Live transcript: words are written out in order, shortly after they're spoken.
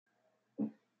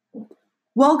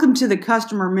Welcome to the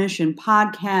Customer Mission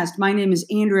Podcast. My name is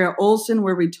Andrea Olson,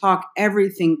 where we talk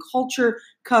everything culture,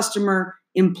 customer,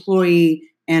 employee,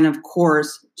 and of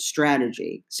course,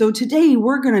 strategy. So today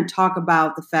we're going to talk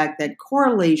about the fact that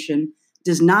correlation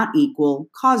does not equal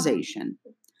causation.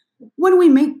 When we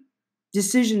make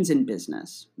decisions in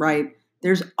business, right,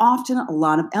 there's often a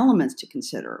lot of elements to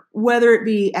consider, whether it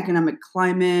be economic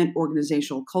climate,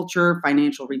 organizational culture,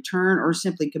 financial return, or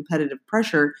simply competitive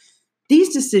pressure.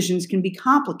 These decisions can be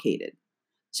complicated.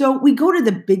 So we go to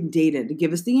the big data to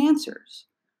give us the answers.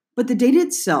 But the data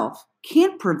itself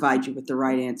can't provide you with the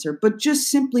right answer, but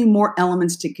just simply more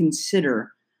elements to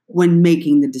consider when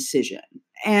making the decision.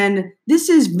 And this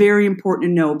is very important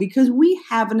to know because we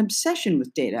have an obsession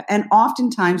with data and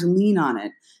oftentimes lean on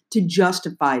it to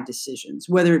justify decisions,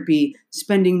 whether it be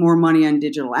spending more money on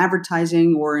digital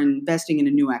advertising or investing in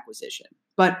a new acquisition.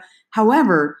 But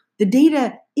however, the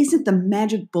data isn't the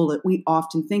magic bullet we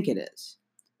often think it is.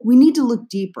 We need to look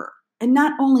deeper and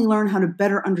not only learn how to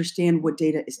better understand what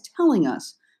data is telling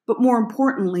us, but more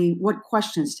importantly, what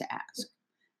questions to ask.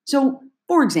 So,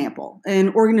 for example, an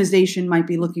organization might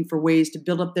be looking for ways to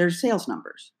build up their sales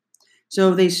numbers.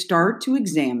 So they start to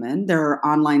examine their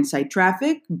online site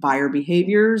traffic, buyer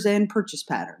behaviors, and purchase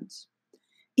patterns.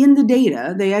 In the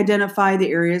data, they identify the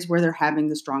areas where they're having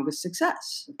the strongest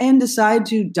success and decide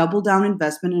to double down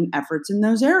investment and efforts in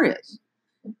those areas.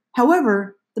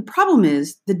 However, the problem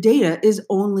is the data is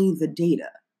only the data.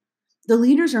 The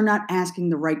leaders are not asking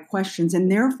the right questions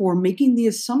and therefore making the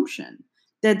assumption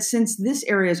that since this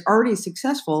area is already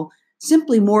successful,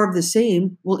 simply more of the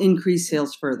same will increase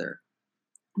sales further.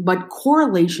 But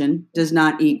correlation does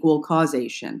not equal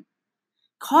causation.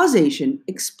 Causation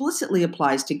explicitly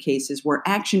applies to cases where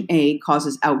action A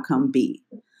causes outcome B.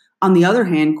 On the other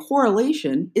hand,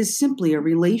 correlation is simply a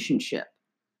relationship.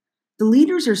 The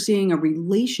leaders are seeing a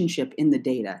relationship in the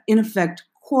data, in effect,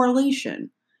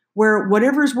 correlation, where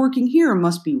whatever is working here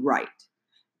must be right,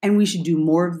 and we should do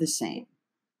more of the same.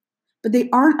 But they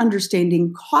aren't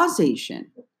understanding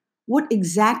causation. What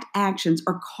exact actions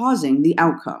are causing the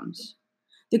outcomes?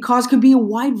 The cause could be a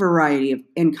wide variety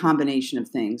and combination of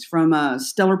things, from a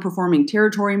stellar performing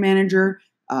territory manager,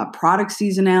 product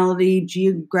seasonality,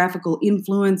 geographical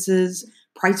influences,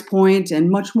 price point, and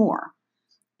much more.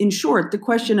 In short, the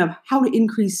question of how to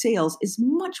increase sales is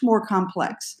much more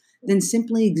complex than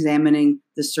simply examining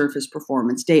the surface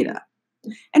performance data.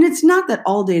 And it's not that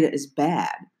all data is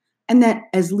bad, and that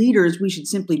as leaders we should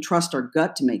simply trust our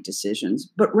gut to make decisions,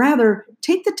 but rather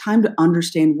take the time to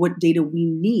understand what data we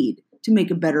need to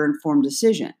make a better informed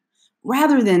decision,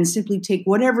 rather than simply take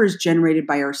whatever is generated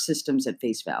by our systems at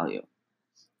face value.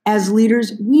 As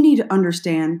leaders, we need to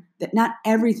understand that not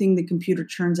everything the computer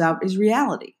churns out is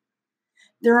reality.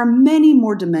 There are many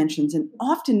more dimensions and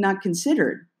often not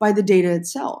considered by the data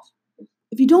itself.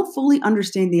 If you don't fully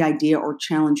understand the idea or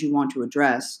challenge you want to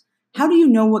address, how do you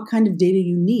know what kind of data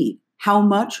you need, how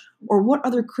much, or what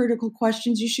other critical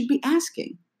questions you should be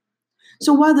asking?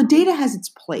 So while the data has its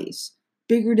place,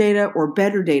 bigger data or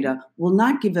better data will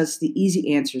not give us the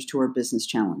easy answers to our business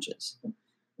challenges.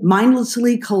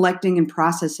 Mindlessly collecting and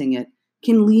processing it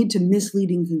can lead to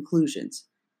misleading conclusions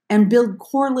and build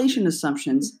correlation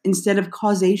assumptions instead of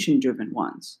causation-driven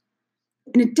ones.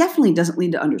 And it definitely doesn't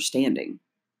lead to understanding.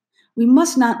 We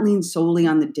must not lean solely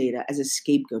on the data as a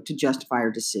scapegoat to justify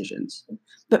our decisions,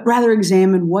 but rather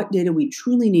examine what data we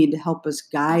truly need to help us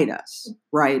guide us,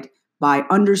 right, by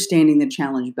understanding the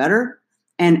challenge better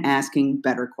and asking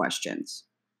better questions.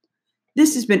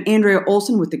 This has been Andrea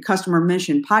Olson with the Customer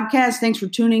Mission Podcast. Thanks for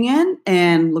tuning in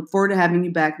and look forward to having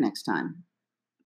you back next time.